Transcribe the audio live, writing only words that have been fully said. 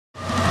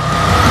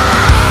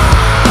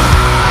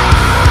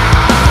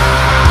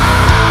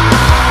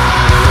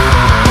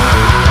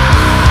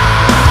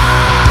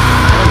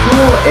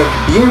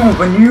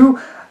Bienvenue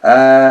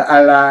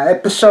à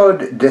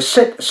l'épisode de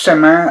cette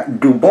semaine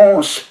du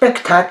bon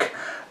spectacle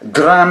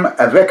Dram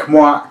avec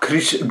moi,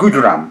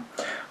 Goodrum.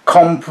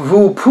 Comme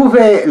vous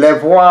pouvez le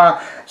voir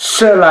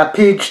sur la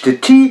page de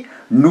T,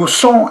 nous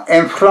sommes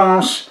en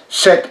France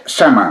cette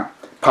semaine.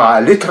 Pas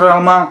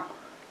littéralement,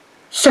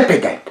 c'est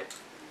peut-être.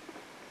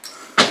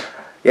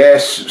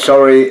 Yes,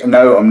 sorry,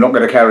 no, I'm not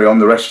going to carry on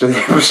the rest of the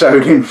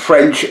episode in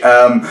French.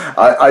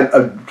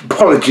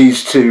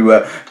 Apologies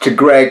to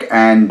Greg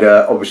and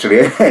obviously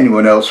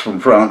anyone else from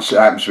France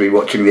that happens to be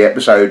watching the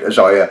episode as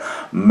I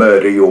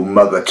murder your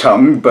mother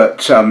tongue,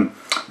 but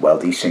well,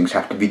 these things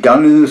have to be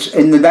done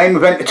in the name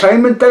of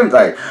entertainment, don't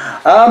they?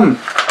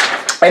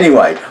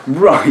 Anyway,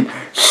 right,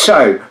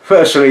 so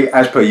firstly,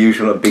 as per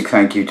usual, a big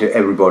thank you to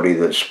everybody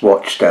that's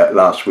watched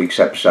last week's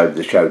episode of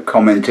the show,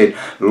 commented.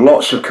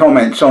 Lots of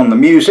comments on the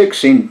music,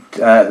 seemed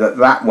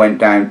that went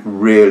down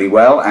really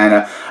well, and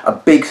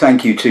a big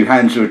thank you to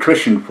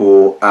Attrition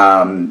for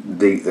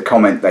the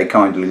comment they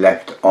kindly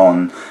left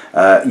on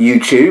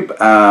YouTube.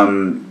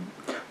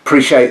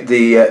 Appreciate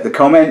the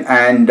comment,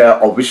 and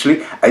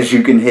obviously, as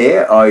you can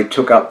hear, I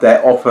took up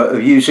their offer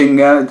of using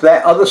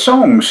their other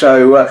songs.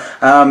 So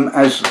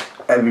as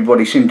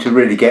everybody seemed to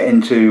really get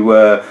into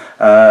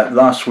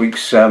last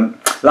week's song,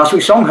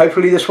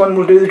 hopefully this one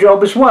will do the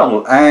job as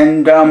well.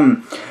 And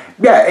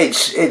yeah,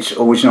 it's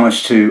always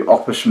nice to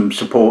offer some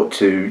support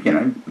to, you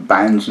know,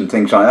 bands and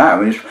things like that. I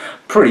mean, it's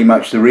pretty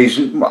much the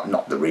reason, well,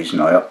 not the reason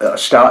I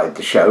started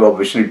the show,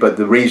 obviously, but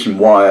the reason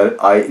why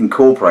I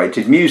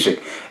incorporated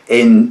music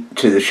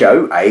into the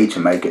show, to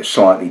make it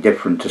slightly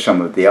different to some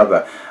of the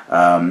other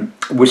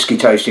whiskey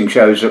tasting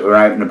shows that were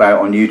out and about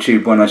on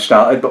YouTube when I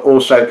started, but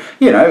also,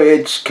 you know,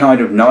 it's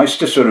kind of nice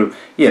to sort of,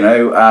 you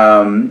know,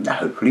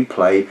 hopefully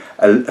play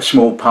a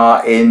small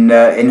part in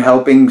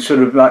helping sort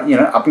of, like, you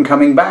know, up and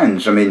coming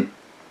bands. I mean,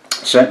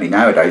 certainly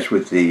nowadays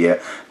with the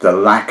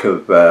lack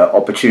of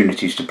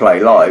opportunities to play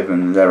live,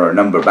 and there are a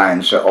number of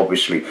bands that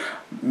obviously,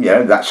 you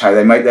know, that's how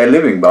they make their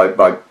living,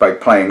 by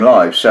playing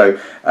live. So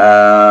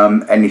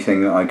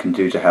anything that I can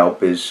do to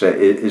help is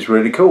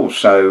really cool.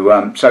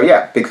 So so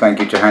yeah, big thank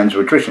you to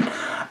Attrition.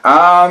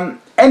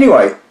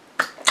 Anyway,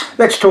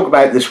 let's talk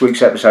about this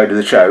week's episode of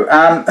the show.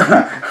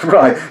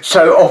 Right,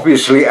 so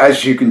obviously,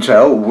 as you can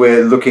tell,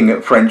 we're looking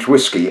at French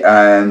whiskey,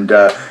 and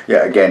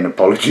yeah, again,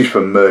 apologies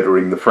for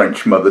murdering the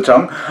French mother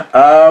tongue.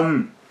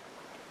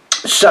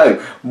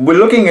 So we're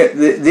looking at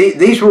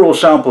these were all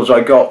samples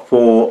I got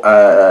for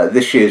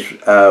this year's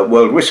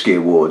World Whiskey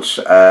Awards.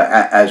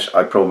 As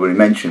I probably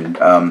mentioned,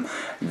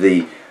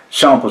 the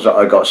samples that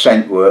I got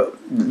sent were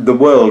the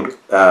world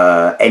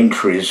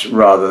entries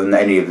rather than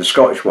any of the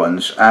Scottish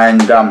ones,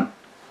 and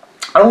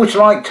I always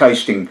like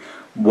tasting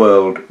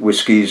world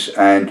whiskies,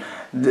 and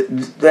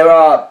there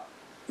are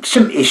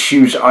some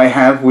issues I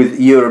have with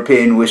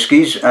European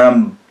whiskies,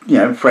 you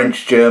know,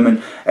 French,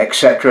 German,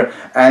 etc.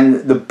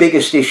 And the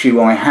biggest issue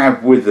I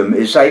have with them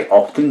is they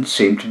often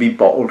seem to be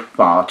bottled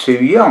far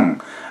too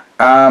young.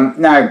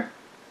 Now,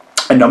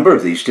 a number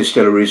of these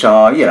distilleries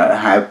are, you know,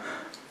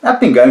 have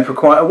been going for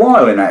quite a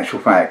while in actual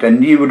fact,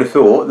 and you would have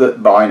thought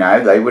that by now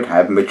they would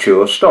have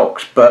mature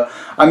stocks, but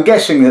I'm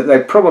guessing that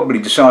they've probably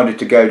decided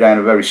to go down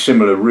a very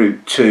similar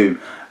route to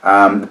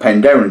the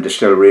Penderyn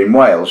distillery in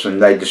Wales,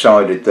 and they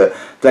decided that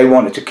they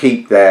wanted to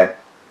keep their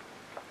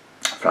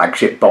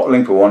flagship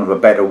bottling, for want of a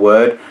better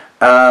word,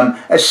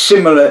 as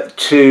similar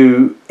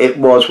to it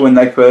was when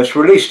they first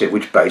released it,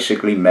 which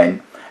basically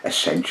meant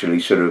essentially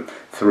sort of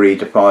 3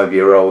 to 5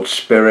 year old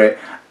spirit,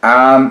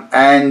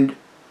 and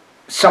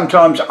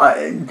sometimes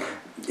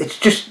it's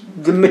just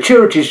the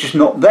maturity is just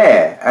not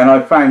there, and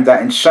I found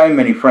that in so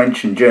many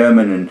French and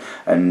German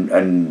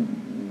and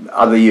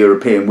other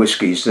European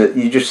whiskies that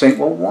you just think,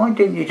 well, why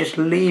didn't you just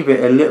leave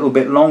it a little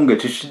bit longer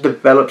to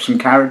develop some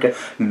character,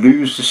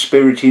 lose the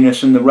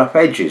spiritiness and the rough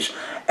edges.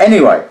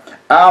 Anyway,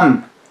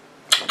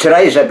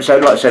 today's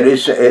episode, like I said,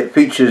 it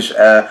features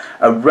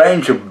a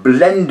range of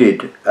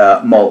blended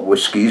malt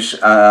whiskies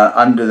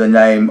under the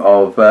name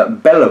of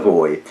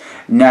Bellevoye.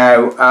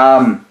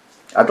 Now,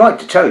 I'd like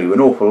to tell you an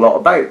awful lot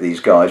about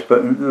these guys,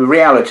 but the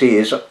reality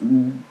is I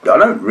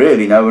don't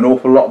really know an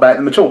awful lot about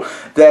them at all.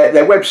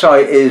 Their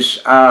website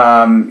is,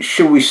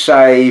 shall we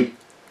say,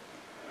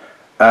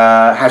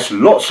 has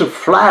lots of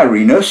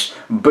floweriness,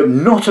 but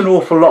not an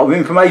awful lot of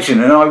information.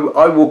 And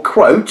I will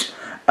quote,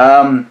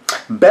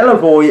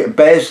 Bellevoye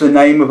bears the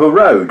name of a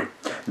road,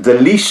 the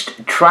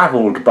least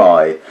travelled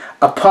by,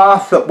 a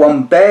path that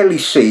one barely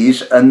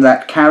sees and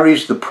that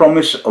carries the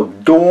promise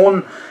of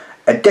dawn,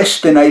 a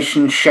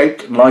destination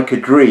shaped like a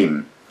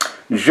dream.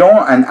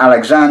 Jean and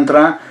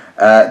Alexandra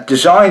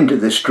designed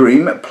this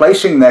dream,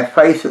 placing their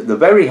faith at the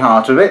very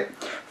heart of it,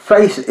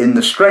 faith in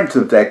the strength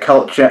of their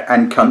culture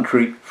and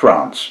country,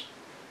 France.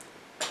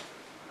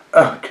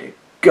 Oh dear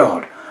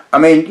God. I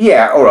mean,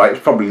 yeah, alright,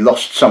 it's probably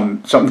lost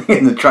something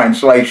in the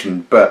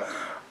translation, but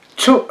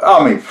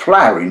I mean,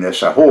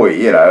 floweriness ahoy,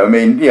 you know, I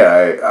mean, you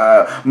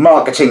know,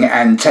 marketing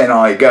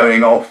antennae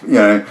going off, you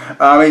know,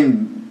 I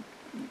mean,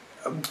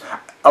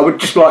 I would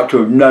just like to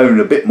have known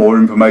a bit more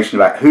information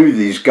about who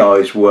these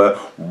guys were,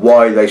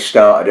 why they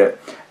started it,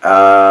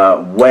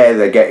 where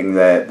they're getting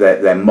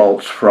their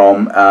malts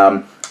from.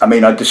 I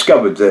mean, I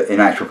discovered that in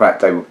actual fact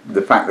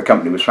the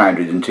company was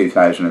founded in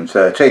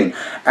 2013,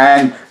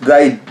 and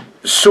they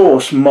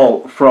source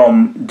malt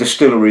from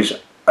distilleries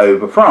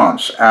over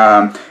France,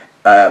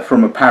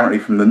 apparently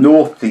from the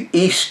north, the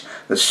east,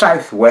 the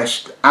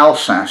southwest,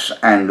 Alsace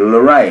and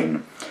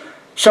Lorraine.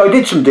 So I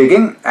did some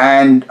digging,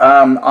 and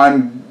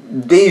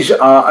these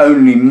are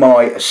only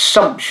my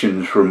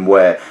assumptions from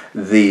where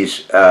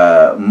these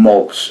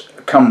malts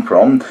come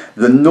from.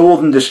 The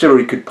northern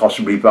distillery could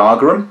possibly be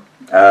Goodrum.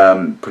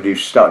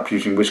 Started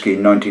producing whiskey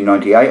in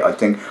 1998. I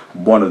think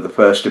one of the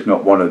first, if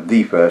not one of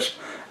the first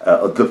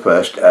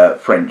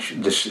French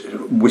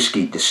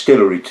whiskey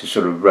distillery to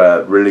sort of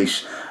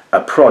release a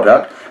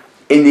product.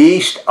 In the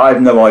east, I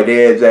have no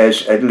idea.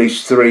 There's at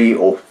least 3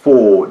 or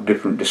 4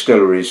 different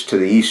distilleries to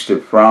the east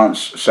of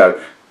France,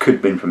 so could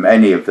have been from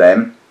any of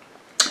them.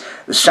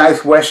 The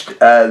southwest,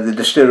 the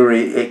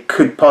distillery, it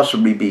could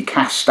possibly be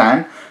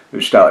Castan,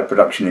 who started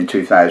production in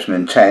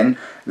 2010.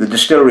 The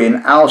distillery in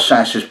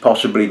Alsace is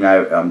possibly,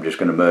 now I'm just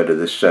going to murder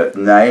this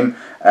name,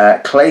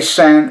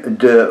 Claysan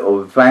de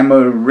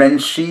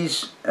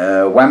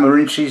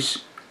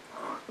Wamerenses,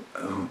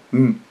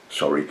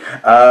 sorry,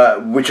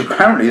 which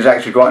apparently is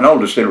actually quite an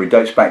old distillery,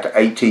 dates back to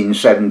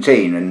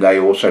 1817, and they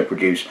also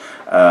produce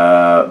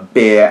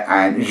beer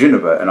and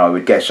Genever, and I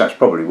would guess that's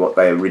probably what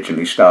they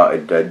originally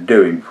started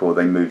doing before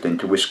they moved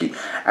into whiskey.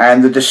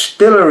 And the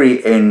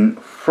distillery in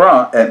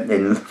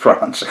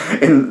France,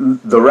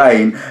 in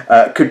Lorraine,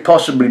 could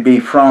possibly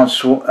be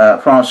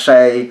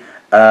Francais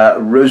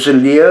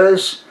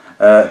Roseliers,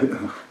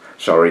 who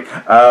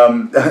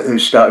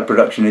started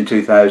production in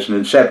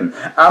 2007.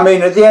 I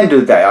mean, at the end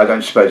of the day, I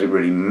don't suppose it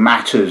really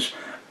matters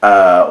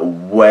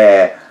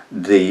where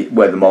the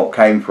malt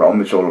came from.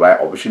 It's all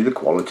about obviously the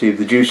quality of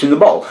the juice in the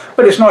bottle.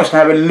 But it's nice to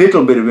have a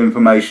little bit of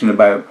information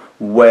about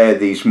where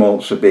these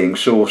malts are being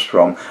sourced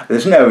from.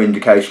 There's no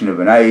indication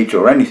of an age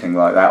or anything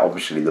like that.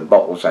 Obviously the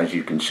bottles, as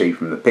you can see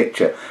from the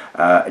picture,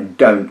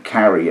 don't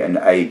carry an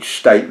age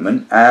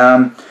statement.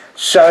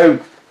 So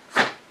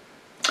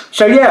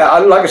yeah,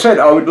 like I said,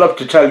 I would love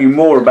to tell you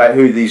more about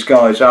who these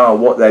guys are,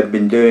 what they've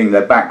been doing,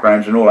 their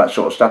backgrounds and all that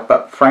sort of stuff,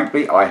 but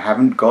frankly I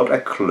haven't got a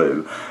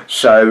clue.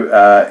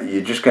 So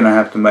you're just going to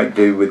have to make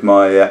do with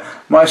my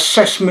my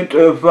assessment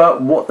of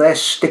what they're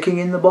sticking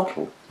in the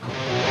bottle.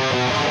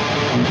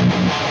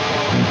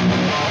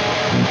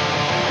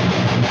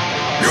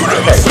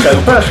 Okay, so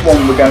the first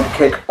one we're going to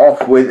kick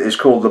off with is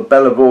called the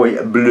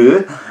Bellevoye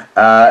Bleu.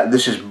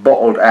 This is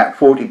bottled at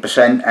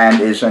 40%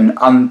 and is an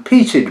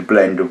unpeated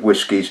blend of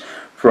whiskies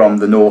from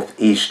the north,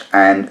 east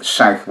and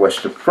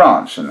southwest of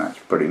France, and that's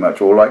pretty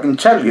much all I can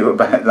tell you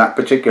about that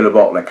particular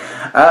bottling.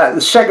 The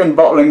second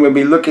bottling we'll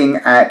be looking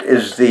at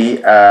is the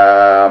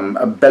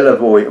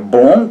Bellevoye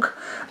Blanc,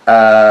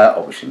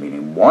 obviously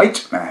meaning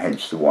white,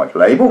 hence the white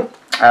label.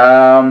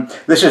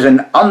 This is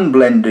an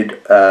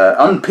unblended,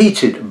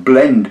 unpeated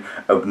blend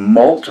of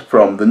malt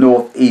from the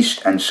north,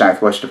 east and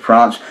southwest of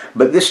France,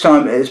 but this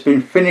time it's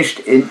been finished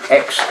in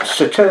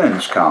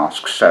ex-Sauternes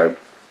casks, so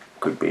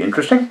could be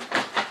interesting.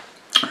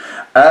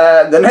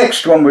 The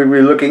next one we'll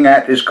be looking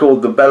at is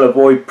called the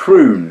Bellevoye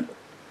Prune.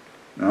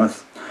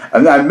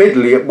 And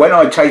admittedly, when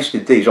I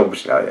tasted these,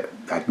 obviously I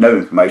had no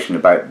information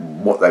about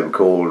what they were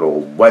called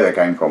or where they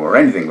came from or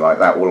anything like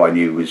that. All I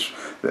knew was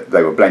that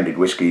they were blended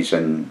whiskies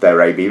and their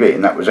ABV,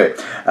 and that was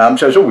it.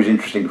 So it's always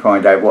interesting to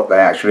find out what they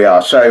actually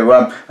are. So,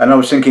 and I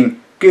was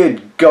thinking,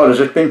 good God, has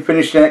it been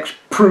finished in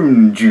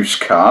ex-prune juice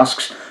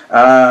casks?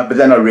 But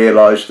then I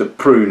realised that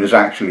prune is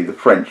actually the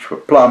French for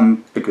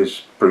plum,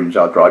 because prunes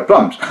are dried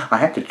plums. I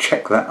had to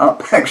check that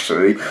up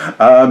actually,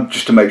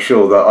 just to make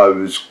sure that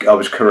I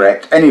was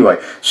correct. Anyway,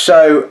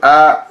 so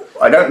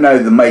I don't know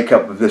the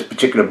makeup of this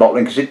particular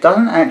bottling because it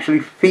doesn't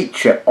actually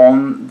feature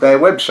on their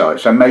website.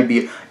 So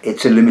maybe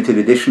it's a limited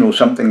edition or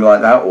something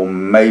like that, or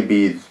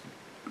maybe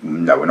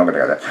no, we're not going to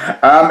go there.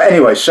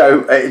 Anyway,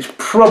 so it's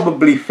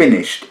probably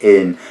finished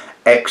in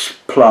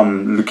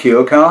ex-plum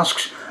liqueur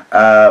casks.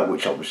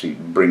 Which obviously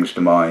brings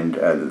to mind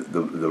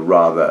the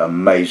rather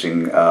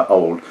amazing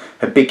old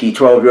Hibiki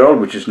 12-year-old,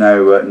 which is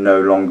now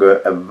no longer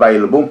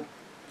available.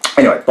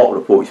 Anyway,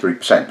 bottled at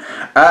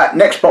 43%.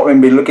 Next bottle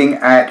we'll be looking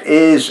at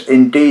is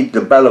indeed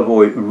the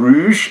Bellevoye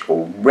Rouge,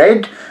 or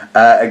Red.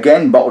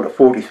 Again, bottled at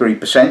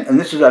 43%, and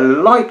this is a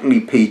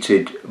lightly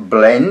peated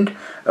blend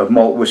of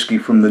malt whisky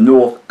from the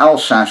north,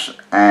 Alsace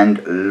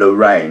and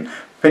Lorraine,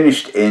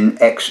 finished in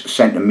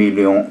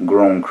ex-Saint-Emilion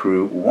Grand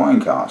Cru wine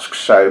casks.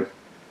 So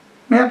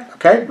yeah,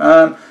 okay.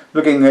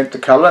 Looking at the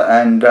colour,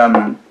 and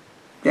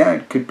yeah,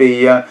 it could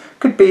be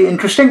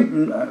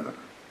interesting.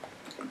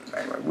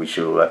 Anyway, we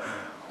shall.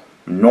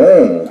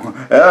 No.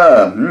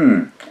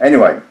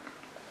 Anyway,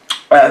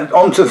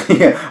 onto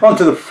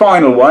the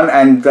final one,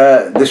 and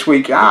this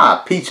week,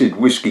 peated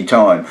whiskey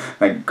time.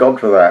 Thank God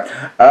for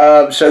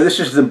that. So this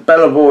is the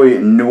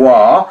Bellevoye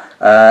Noir,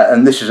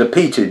 and this is a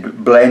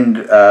peated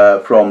blend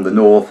from the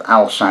north,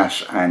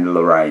 Alsace and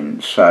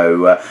Lorraine.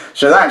 So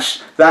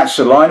that's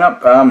the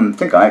lineup. I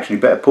think I actually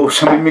better pour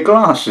some in my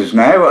glasses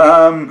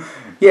now.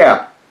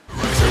 Yeah.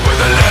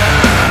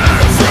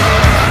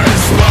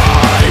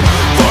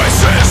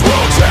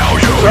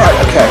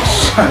 Right, okay,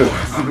 so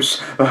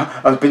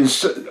I've been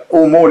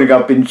all morning.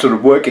 I've been sort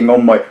of working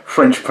on my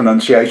French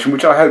pronunciation,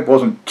 which I hope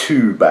wasn't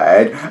too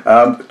bad.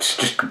 It's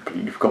just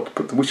completely forgot to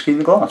put the whiskey in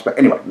the glass. But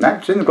anyway, now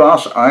it's in the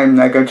glass. I'm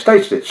now going to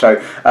taste it.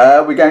 So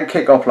we're going to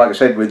kick off, like I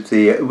said, with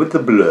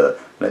the Bleu.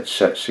 Let's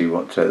see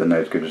what the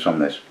nose gives us on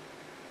this.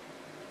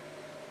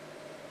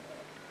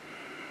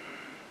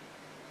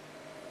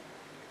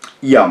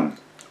 Young,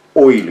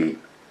 oily.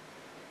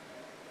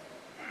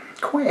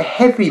 Quite a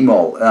heavy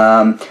malt.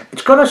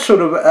 It's got a sort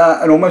of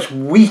an almost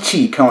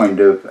wheaty kind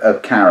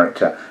of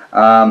character.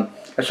 A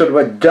sort of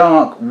a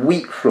dark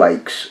wheat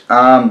flakes.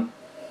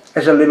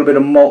 There's a little bit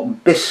of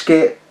malt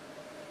biscuit,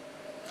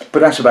 but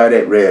that's about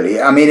it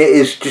really. I mean, it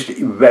is just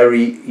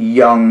very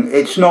young.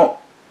 It's not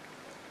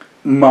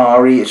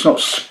marry, it's not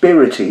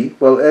spirity.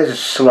 Well, there's a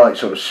slight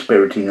sort of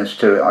spiritiness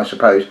to it, I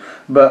suppose,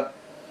 but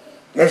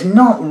there's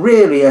not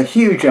really a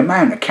huge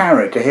amount of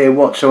character here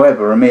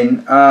whatsoever. I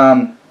mean,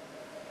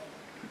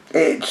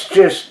 it's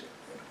just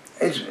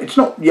it's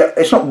not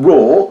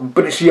raw,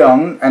 but it's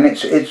young, and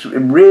it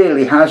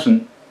really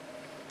hasn't.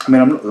 I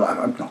mean,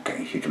 I'm not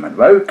getting a huge amount of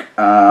oak.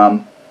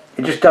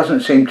 It just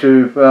doesn't seem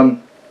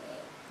to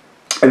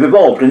have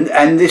evolved,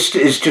 and this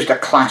is just a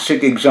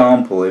classic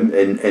example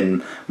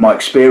in my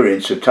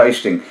experience of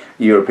tasting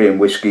European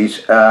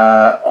whiskies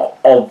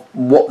of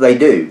what they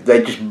do.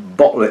 They just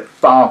bottle it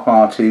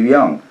far too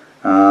young.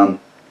 I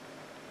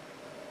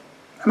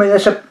mean,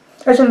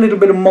 there's a little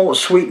bit of malt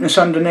sweetness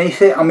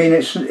underneath it. I mean,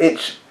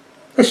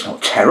 it's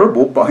not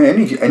terrible by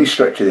any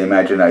stretch of the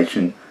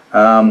imagination.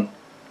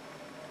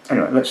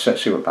 Anyway, let's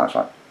see what that's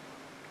like.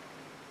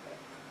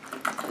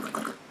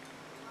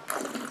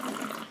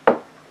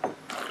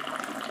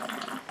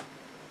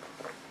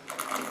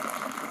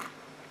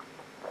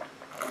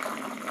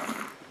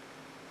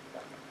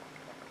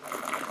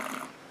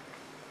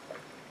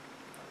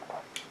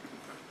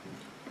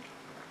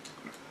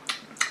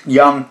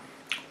 Young,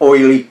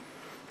 oily,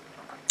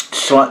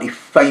 slightly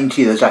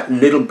fainty. There's that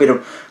little bit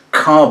of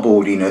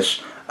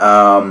cardboardiness,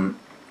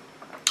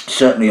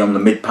 certainly on the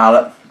mid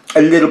palate.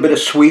 A little bit of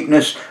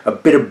sweetness, a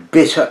bit of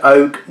bitter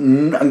oak.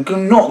 I'm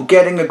not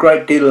getting a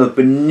great deal of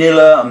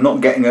vanilla. I'm not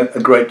getting a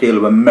great deal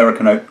of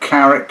American oak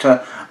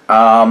character.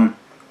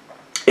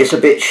 It's a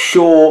bit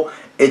short.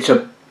 It's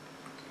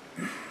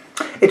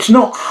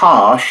not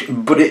harsh,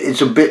 but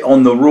it's a bit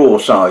on the raw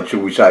side,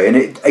 shall we say. And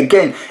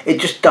it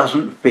just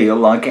doesn't feel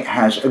like it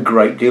has a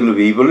great deal of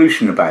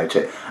evolution about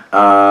it.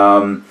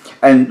 And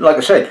like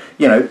I said,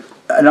 you know,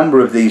 a number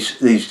of these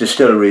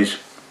distilleries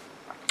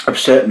have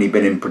certainly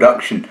been in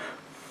production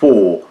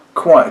for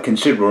quite a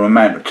considerable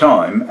amount of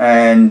time,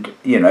 and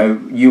you know,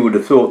 you would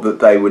have thought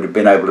that they would have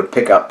been able to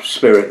pick up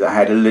spirit that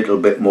had a little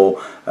bit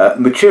more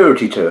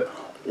maturity to it.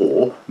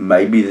 Or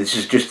maybe this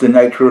is just the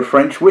nature of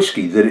French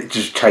whiskey, that it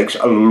just takes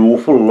an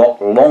awful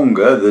lot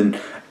longer than,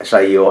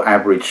 say, your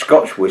average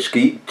Scotch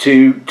whiskey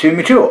to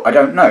mature. I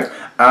don't know.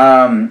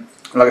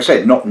 Like I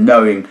said, not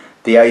knowing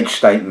the age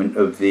statement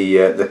of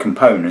the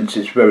components,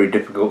 it's very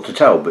difficult to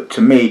tell. But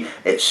to me,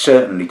 it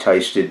certainly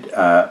tasted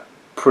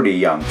pretty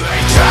young.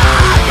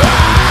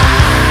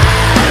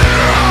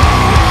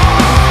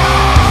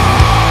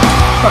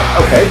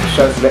 Right, okay,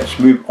 so let's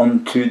move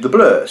on to the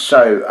Bleu.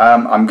 So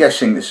I'm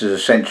guessing this is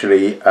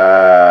essentially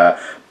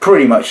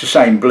pretty much the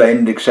same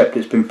blend, except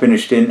it's been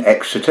finished in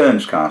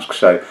ex-Sauternes cask.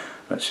 So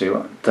let's see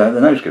what the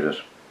nose gives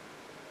us.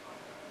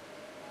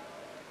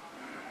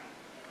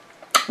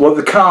 Well,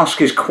 the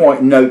cask is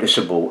quite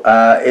noticeable.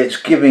 It's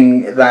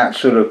giving that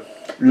sort of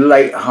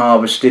late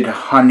harvested,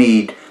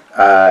 honeyed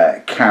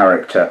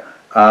character.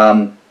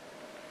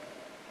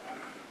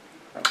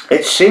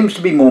 It seems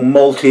to be more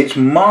malty. It's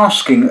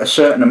masking a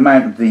certain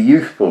amount of the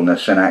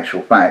youthfulness in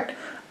actual fact.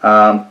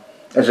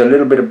 There's a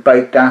little bit of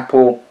baked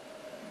apple,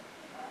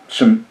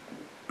 some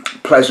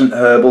pleasant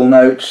herbal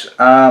notes.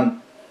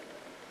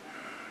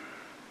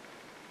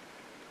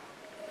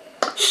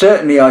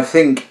 Certainly I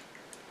think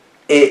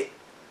it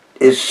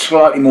is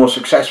slightly more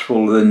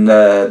successful than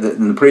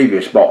the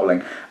previous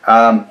bottling.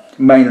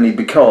 Mainly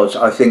because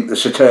I think the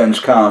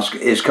Sauternes cask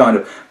is kind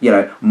of, you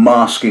know,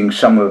 masking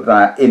some of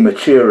that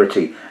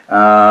immaturity.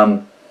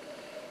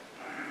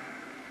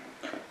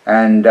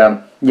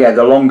 Yeah,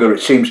 the longer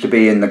it seems to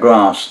be in the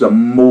glass, the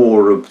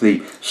more of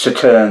the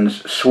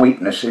Sauternes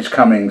sweetness is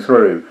coming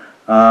through.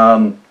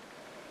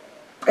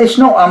 It's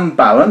not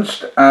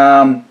unbalanced,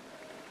 but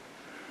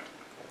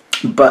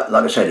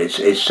like I said,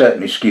 it's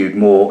certainly skewed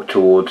more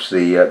towards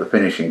the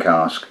finishing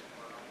cask.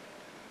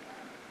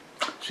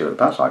 See what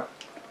that's like.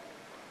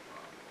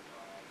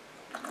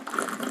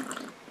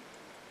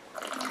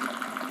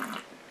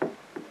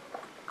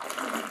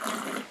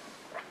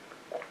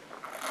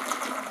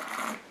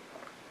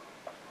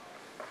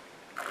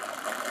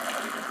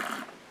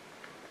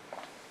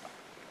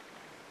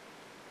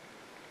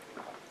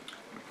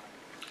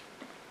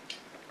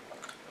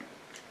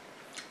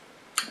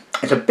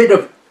 there's a bit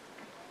of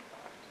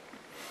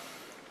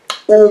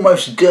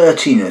almost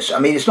dirtiness. I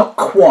mean, it's not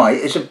quite,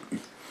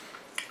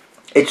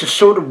 it's a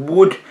sort of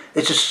wood,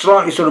 it's a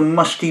slightly sort of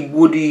musty,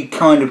 woody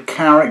kind of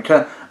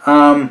character.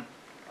 I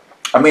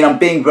mean, I'm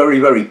being very,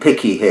 very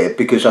picky here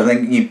because I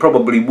think you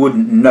probably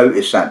wouldn't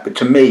notice that, but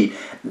to me,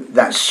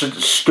 that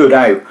stood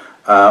out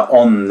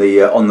on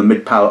the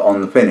mid palate,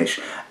 on the finish.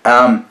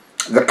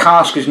 The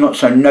cask is not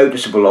so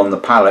noticeable on the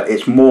palate.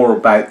 It's more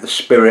about the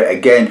spirit.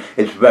 Again,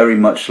 it's very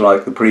much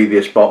like the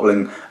previous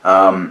bottling,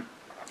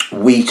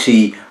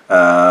 wheaty,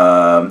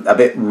 a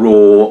bit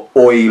raw,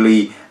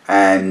 oily,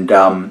 and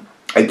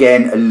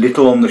again a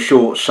little on the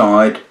short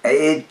side.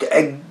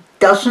 It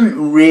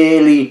doesn't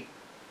really.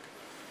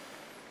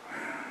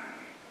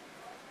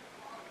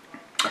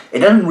 It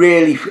doesn't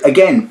really,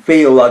 again,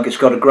 feel like it's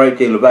got a great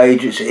deal of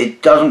age.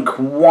 It doesn't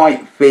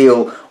quite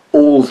feel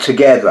all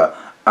together.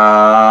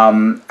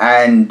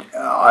 And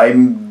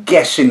I'm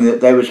guessing that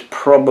there was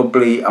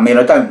probably, I mean,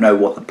 I don't know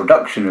what the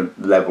production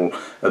level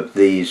of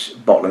these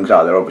bottlings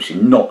are. They're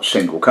obviously not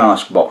single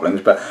cask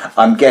bottlings, but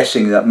I'm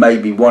guessing that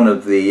maybe one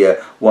of the,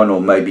 one or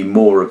maybe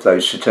more of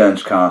those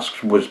Sauternes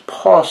casks was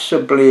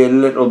possibly a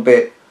little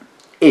bit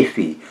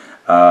iffy.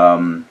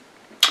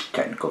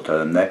 Technical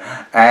term there,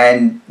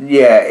 and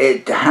yeah,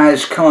 it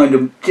has kind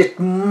of just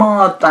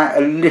marred that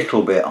a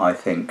little bit, I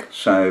think.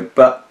 So,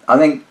 but I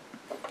think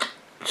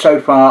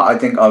so far, I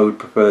think I would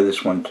prefer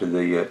this one to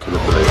the Bleu.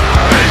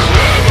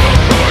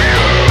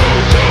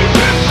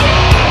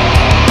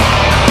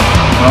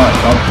 Right,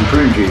 on some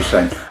prune juice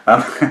then.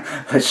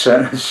 Let's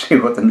see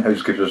what the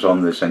nose gives us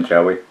on this then,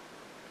 shall we?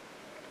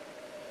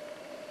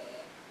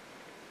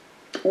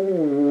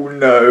 Oh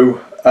no,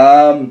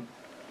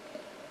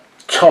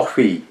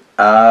 toffee.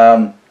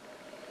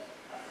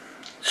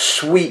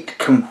 Sweet,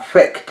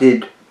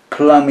 confected,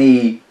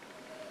 plummy,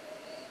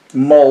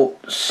 malt,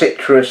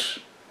 citrus.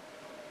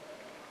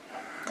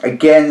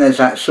 Again, there's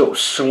that sort of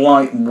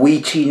slight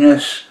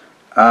wheatiness.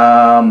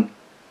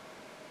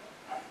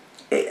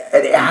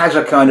 It has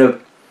a kind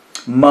of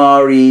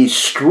marry,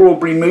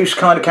 strawberry mousse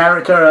kind of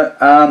character.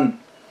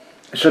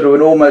 Sort of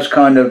an almost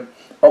kind of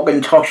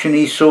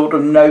Auchentoshan-y sort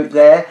of note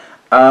there.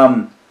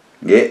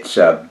 It's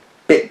a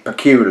bit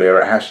peculiar,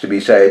 it has to be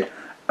said.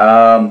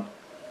 Ooh,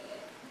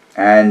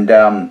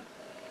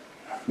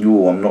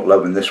 I'm not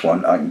loving this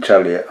one, I can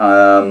tell you.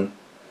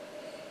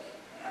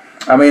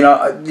 I mean,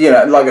 you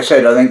know, like I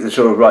said, I think the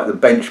sort of like the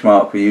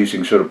benchmark for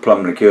using sort of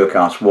plum liqueur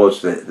cask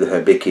was the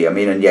Hibiki. I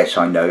mean, and yes,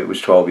 I know it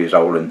was 12 years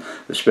old, and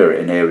the spirit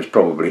in here was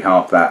probably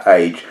half that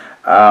age.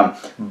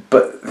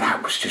 But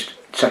that was just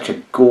such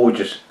a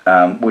gorgeous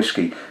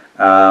whiskey.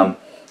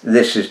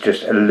 This is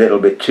just a little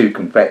bit too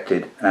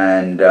confected,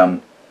 and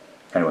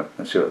anyway,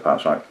 let's see what the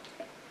palate's like.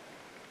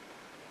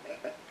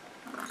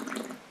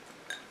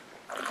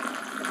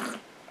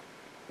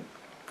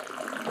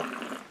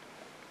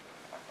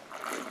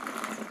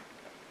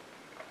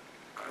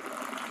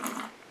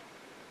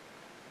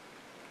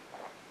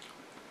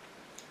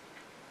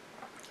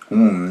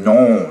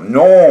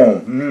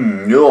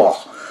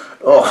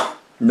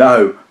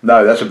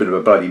 No, that's a bit of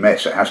a bloody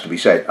mess, it has to be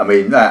said. I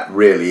mean, that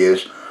really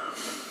is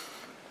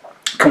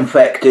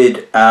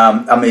confected.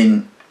 I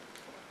mean,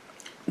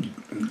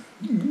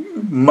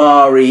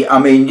 marry, I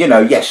mean, you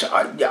know, yes,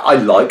 I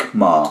like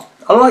Mar.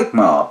 I like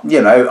Mar,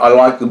 you know, I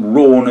like the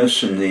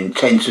rawness and the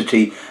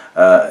intensity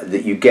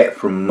that you get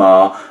from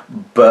Mar,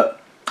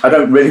 but I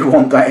don't really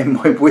want that in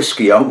my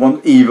whiskey. I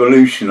want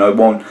evolution. I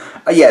want,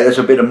 yeah, there's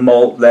a bit of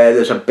malt there,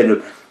 there's a bit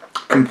of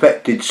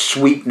confected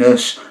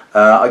sweetness.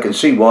 I can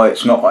see why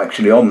it's not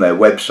actually on their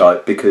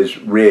website, because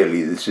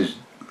really this is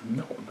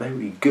not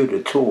very good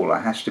at all, it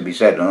has to be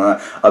said,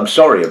 and I'm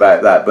sorry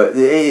about that, but it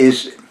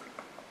is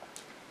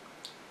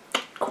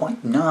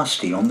quite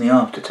nasty on the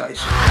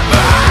aftertaste.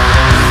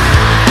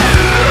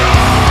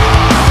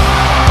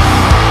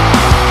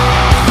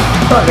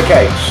 Right,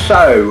 okay,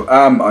 so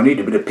I need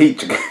a bit of peat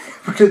to get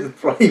rid of the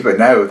flavour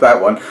now of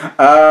that one.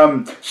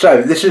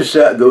 So this is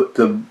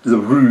the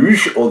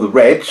Rouge, or the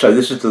red, so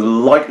this is the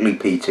lightly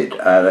peated.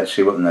 Let's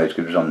see what the nose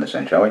gives us on this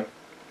then, shall we?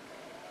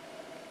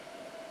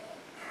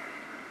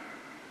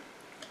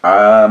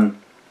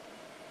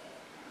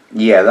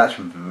 Yeah, that's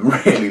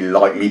really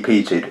lightly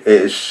peated. It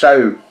is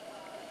so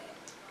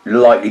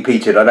lightly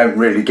peated, I don't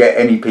really get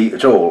any peat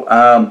at all.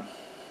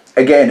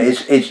 Again,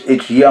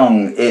 it's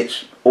young,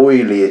 it's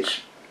oily,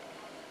 it's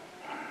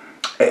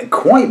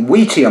quite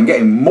wheaty. I'm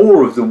getting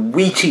more of the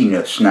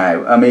wheatiness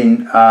now. I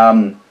mean,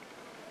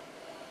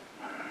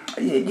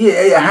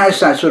 it has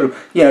that sort of,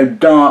 you know,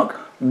 dark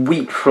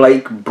wheat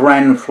flake,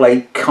 bran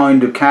flake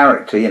kind of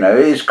character. You know,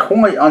 it is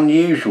quite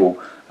unusual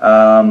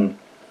to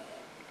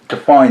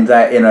find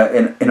that in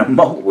a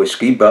malt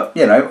whiskey. But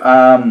you know,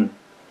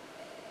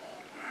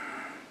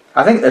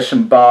 I think there's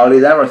some barley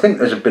there. I think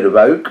there's a bit of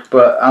oak.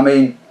 But I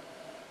mean,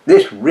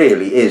 this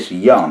really is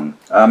young.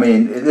 I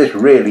mean, this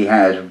really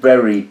has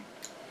very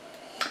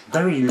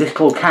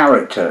little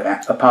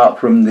character apart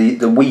from the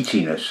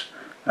wheatiness.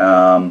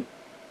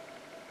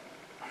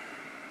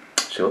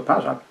 See what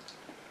passes up.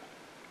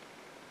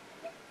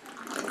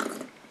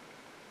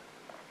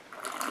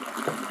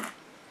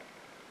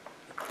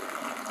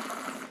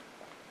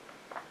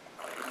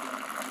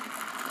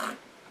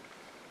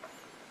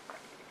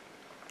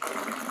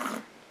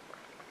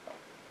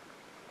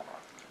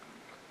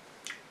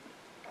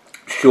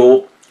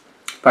 short,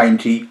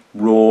 fainty,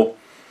 raw.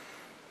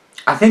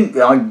 I think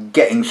I'm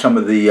getting some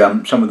of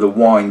the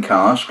wine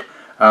cask.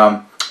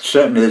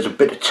 Certainly there's a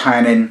bit of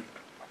tannin,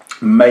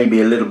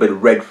 maybe a little bit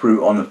of red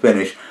fruit on the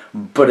finish,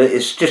 but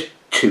it's just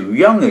too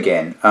young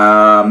again.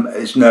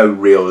 There's no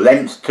real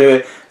length to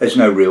it, there's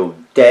no real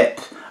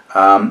depth.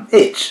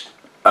 It's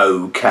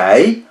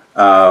okay,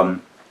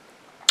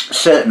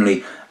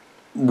 certainly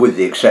with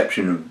the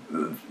exception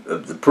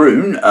of the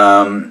prune,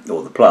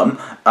 or the plum.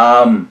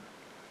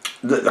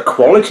 The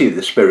quality of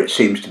the spirit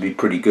seems to be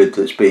pretty good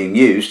that's being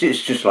used.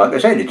 It's just like I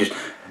said, it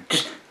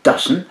just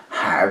doesn't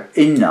have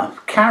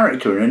enough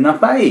character and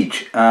enough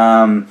age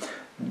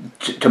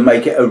to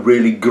make it a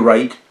really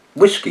great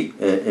whiskey,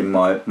 in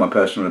my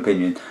personal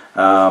opinion.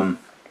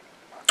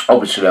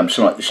 Obviously I'm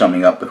slightly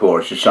summing up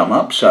before I should sum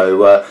up,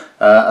 so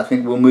I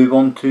think we'll move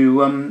on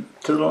to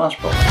the last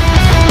bottle.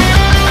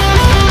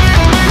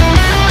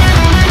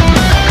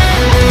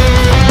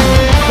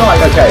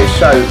 Right, okay,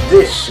 so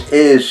this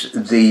is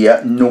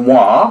the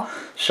Noir,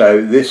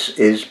 so this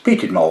is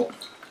peated malt.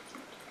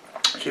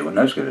 See what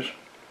nose gives us.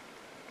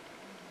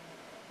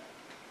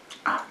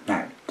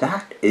 Now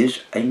that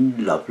is a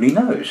lovely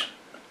nose.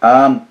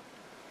 I'm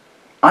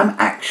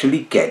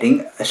actually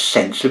getting a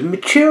sense of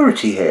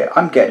maturity here.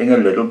 I'm getting a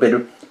little bit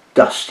of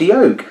dusty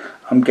oak.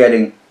 I'm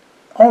getting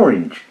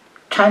orange,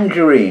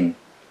 tangerine,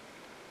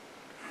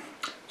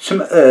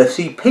 some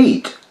earthy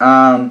peat.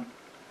 Now,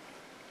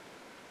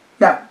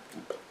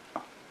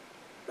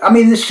 I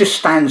mean, this just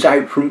stands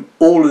out from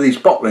all of these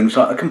bottlings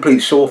like a complete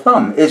sore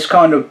thumb. It's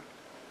kind of,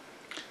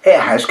 it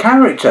has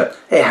character,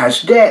 it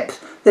has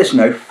depth, there's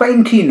no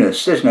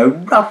faintiness, there's no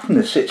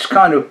roughness, it's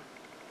kind of,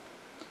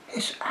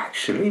 it's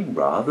actually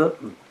rather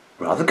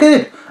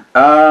good.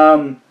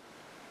 Yeah,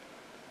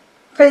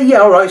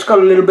 alright, it's got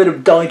a little bit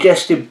of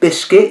digestive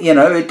biscuit, you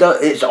know,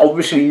 it's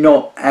obviously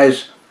not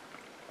as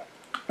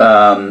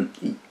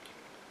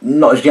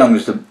young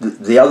as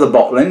the other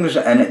bottlings,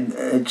 and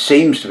it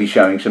seems to be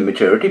showing some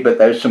maturity, but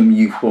there's some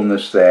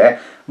youthfulness there.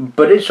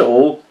 But it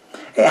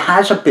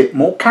has a bit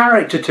more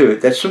character to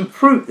it. There's some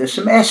fruit, there's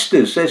some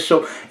esters,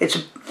 it's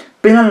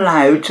been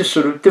allowed to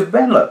sort of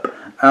develop.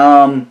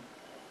 And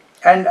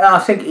I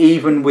think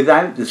even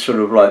without the sort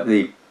of like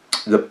the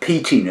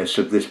peatiness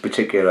of this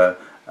particular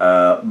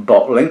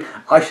bottling,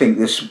 I think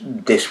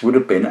this would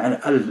have been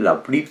a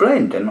lovely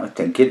blend, and I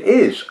think it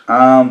is.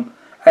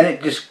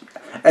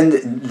 And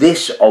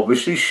this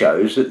obviously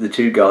shows that the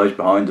two guys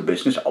behind the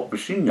business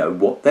obviously know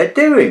what they're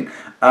doing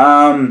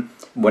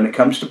when it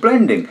comes to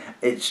blending.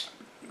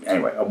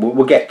 Anyway,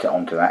 we'll get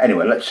onto that.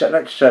 Anyway, let's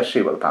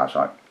see what the palate's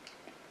like.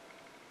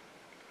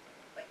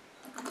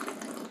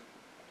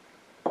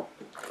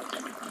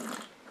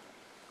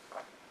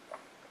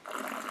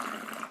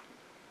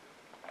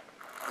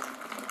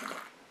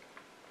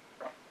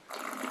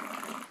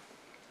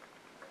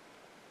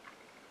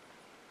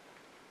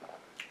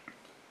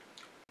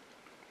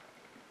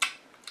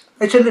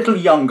 It's a little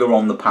younger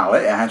on the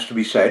palate, it has to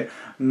be said.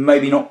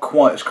 Maybe not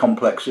quite as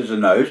complex as the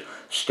nose.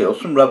 Still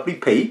some lovely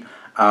peat.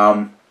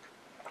 Touch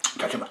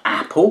of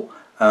apple,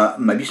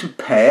 maybe some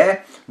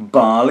pear,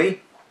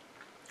 barley.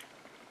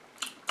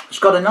 It's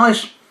got a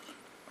nice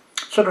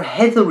sort of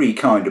heathery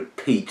kind of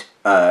peat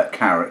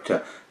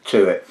character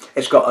to it.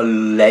 It's got a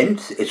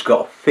length, it's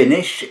got a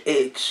finish.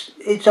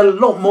 It's a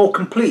lot more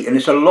complete, and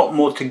it's a lot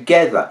more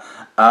together.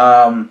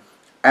 And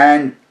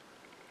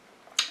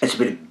it's a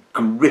bit of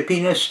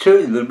grippiness to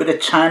it, a little bit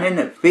of tannin.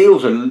 It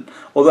feels,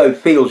 although it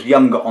feels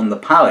younger on the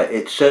palate,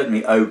 it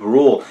certainly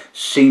overall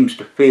seems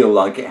to feel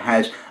like it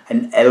has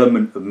an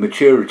element of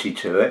maturity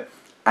to it.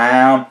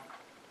 And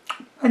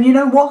you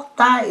know what?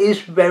 That is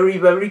very,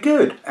 very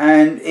good.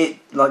 And it,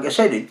 like I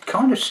said, it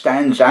kind of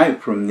stands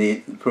out from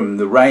the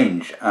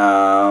range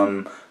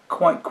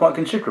quite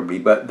considerably.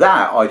 But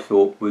that I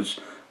thought was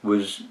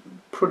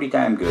pretty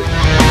damn good.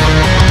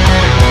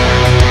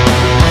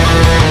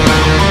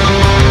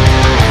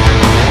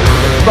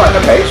 Right,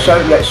 okay, so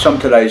let's sum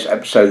today's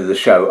episode of the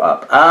show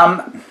up.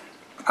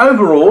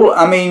 Overall,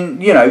 I mean,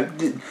 you know,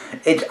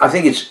 I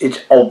think it's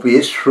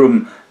obvious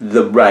from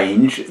the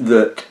range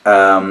that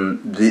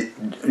the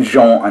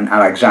Jean and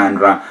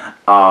Alexandra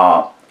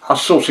are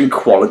sourcing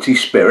quality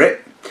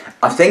spirit.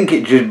 I think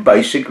it just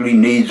basically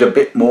needs a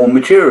bit more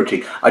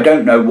maturity. I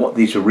don't know what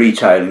these are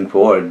retailing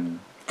for.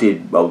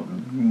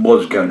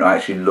 Was going to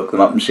actually look them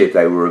up and see if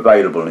they were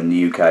available in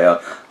the UK.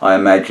 I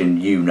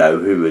imagine you know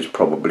who has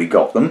probably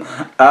got them.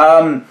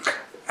 And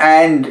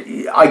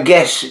I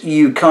guess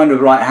you kind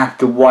of like have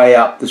to weigh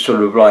up the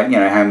sort of like, you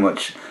know, how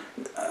much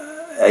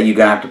are you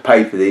going to have to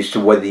pay for these to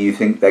whether you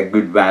think they're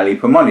good value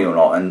for money or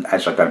not. And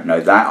as I don't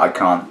know that, I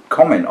can't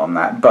comment on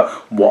that. But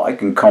what I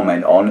can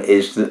comment on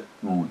is the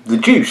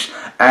juice.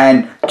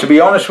 And to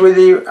be honest with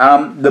you,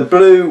 the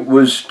Bleu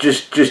was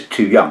just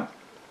too young.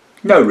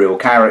 No real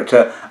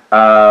character.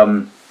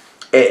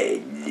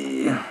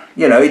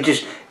 You know, it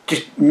just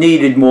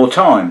needed more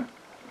time.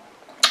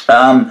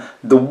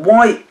 The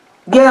white,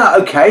 yeah,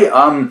 okay.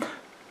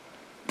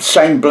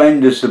 Same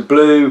blend as the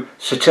Bleu.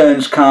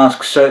 Sauternes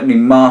cask certainly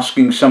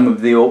masking some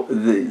of the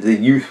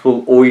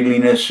youthful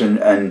oiliness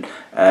and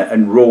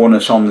and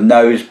rawness on the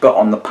nose, but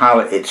on the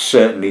palate it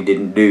certainly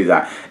didn't do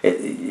that.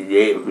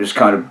 It was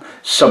kind of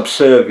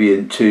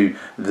subservient to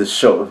the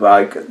sort of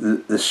like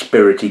the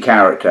spirity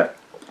character.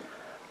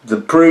 The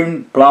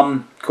prune,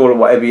 plum, call it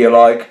whatever you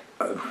like.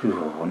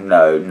 Oh,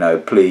 no,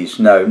 please,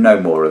 no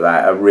more of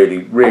that. It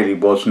really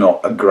was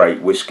not a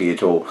great whiskey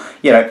at all.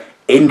 You know,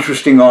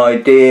 interesting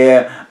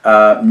idea,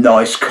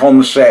 nice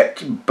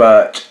concept,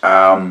 but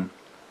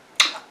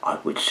I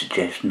would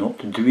suggest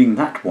not doing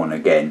that one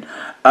again.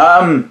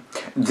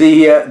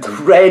 The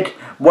red,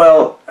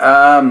 well,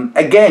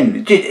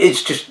 again,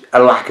 it's just a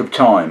lack of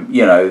time.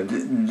 You know,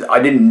 I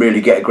didn't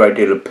really get a great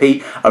deal of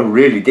peat. I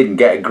really didn't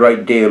get a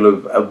great deal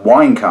of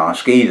wine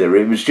cask either.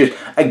 It was just,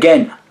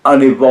 again,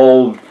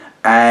 unevolved,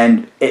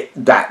 and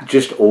that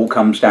just all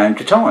comes down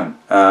to time.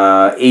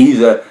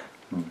 Either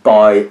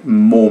buy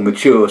more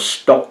mature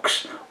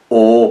stocks,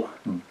 or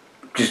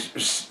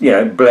just, you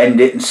know, blend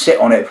it and sit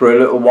on it for a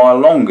little while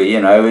longer.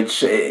 You know,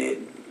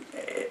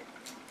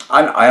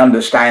 I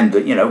understand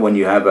that, you know, when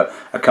you have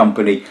a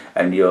company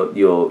and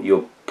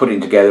you're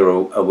putting together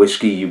a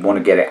whiskey, you want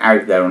to get it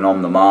out there and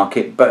on the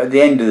market, but at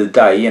the end of the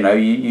day, you know,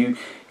 you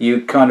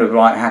kind of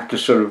like have to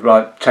sort of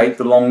like take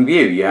the long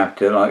view. You have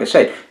to, like I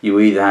said, you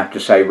either have to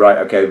say, right,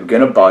 okay, we're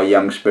going to buy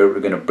young spirit,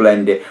 we're going to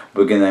blend it,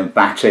 we're going to then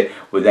vat it,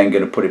 we're then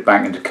going to put it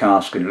back into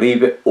cask and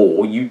leave it,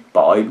 or you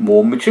buy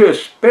more mature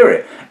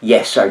spirit.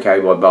 Yes, okay,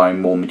 by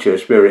buying more mature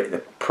spirit, the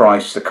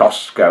price, the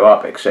costs go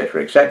up,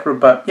 etc., etc.,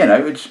 but, you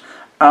know, it's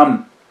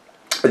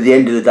at the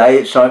end of the day,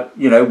 it's like,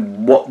 you know,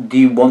 what do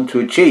you want to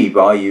achieve?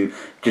 Are you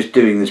just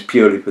doing this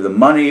purely for the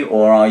money,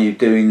 or are you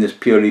doing this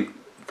purely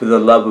for the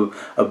love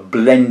of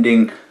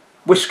blending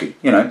whiskey,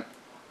 you know?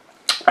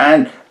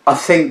 And I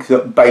think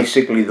that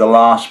basically the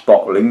last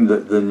bottling,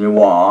 the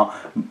Noir,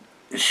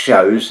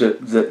 shows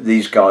that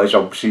these guys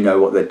obviously know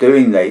what they're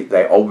doing.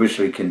 They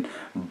obviously can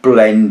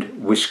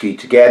blend whiskey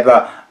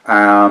together,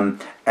 and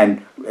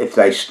if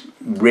they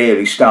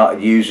really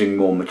started using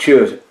more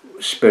mature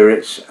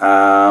spirits,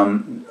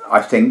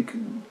 I think,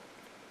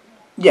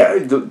 yeah,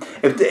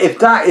 if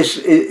that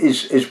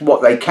is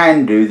what they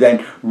can do,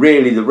 then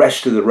really the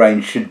rest of the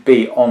range should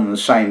be on the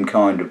same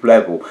kind of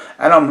level.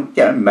 And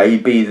you know,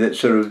 maybe that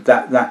sort of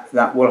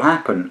that will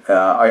happen.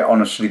 I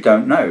honestly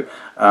don't know,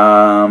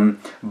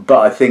 but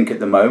I think at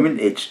the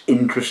moment it's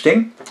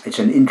interesting. It's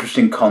an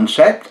interesting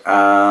concept.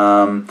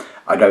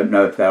 I don't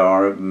know if there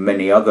are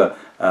many other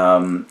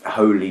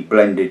wholly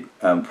blended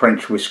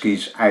French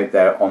whiskies out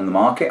there on the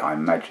market. I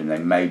imagine they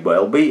may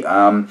well be,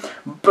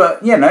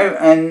 but you know,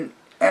 and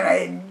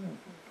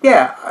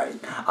yeah,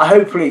 I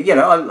hopefully, you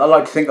know, I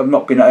like to think I've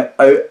not been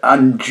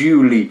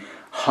unduly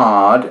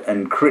hard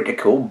and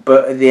critical,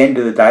 but at the end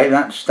of the day,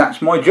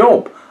 that's my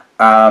job.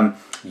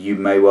 You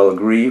may well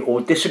agree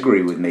or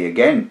disagree with me.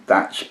 Again,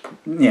 that's,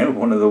 you know,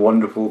 one of the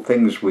wonderful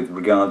things with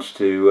regards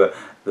to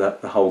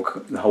the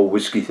whole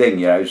whiskey thing.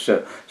 You know,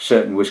 so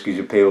certain whiskies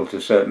appeal to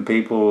certain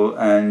people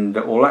and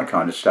all that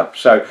kind of stuff.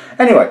 So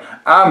anyway,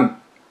 I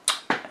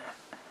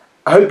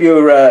hope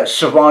you're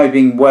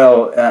surviving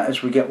well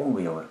as we get, what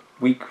we are,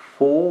 week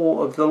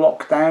 4 of the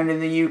lockdown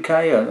in the UK.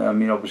 I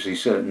mean, obviously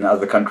certain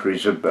other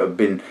countries have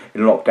been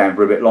in lockdown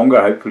for a bit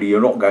longer. Hopefully you're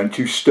not going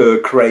to stir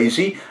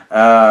crazy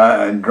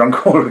and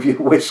drunk all of your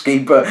whiskey.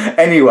 But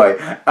anyway,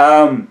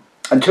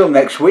 until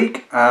next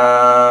week,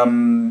 all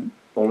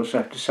I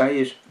have to say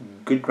is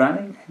good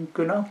dramming and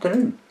good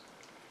afternoon.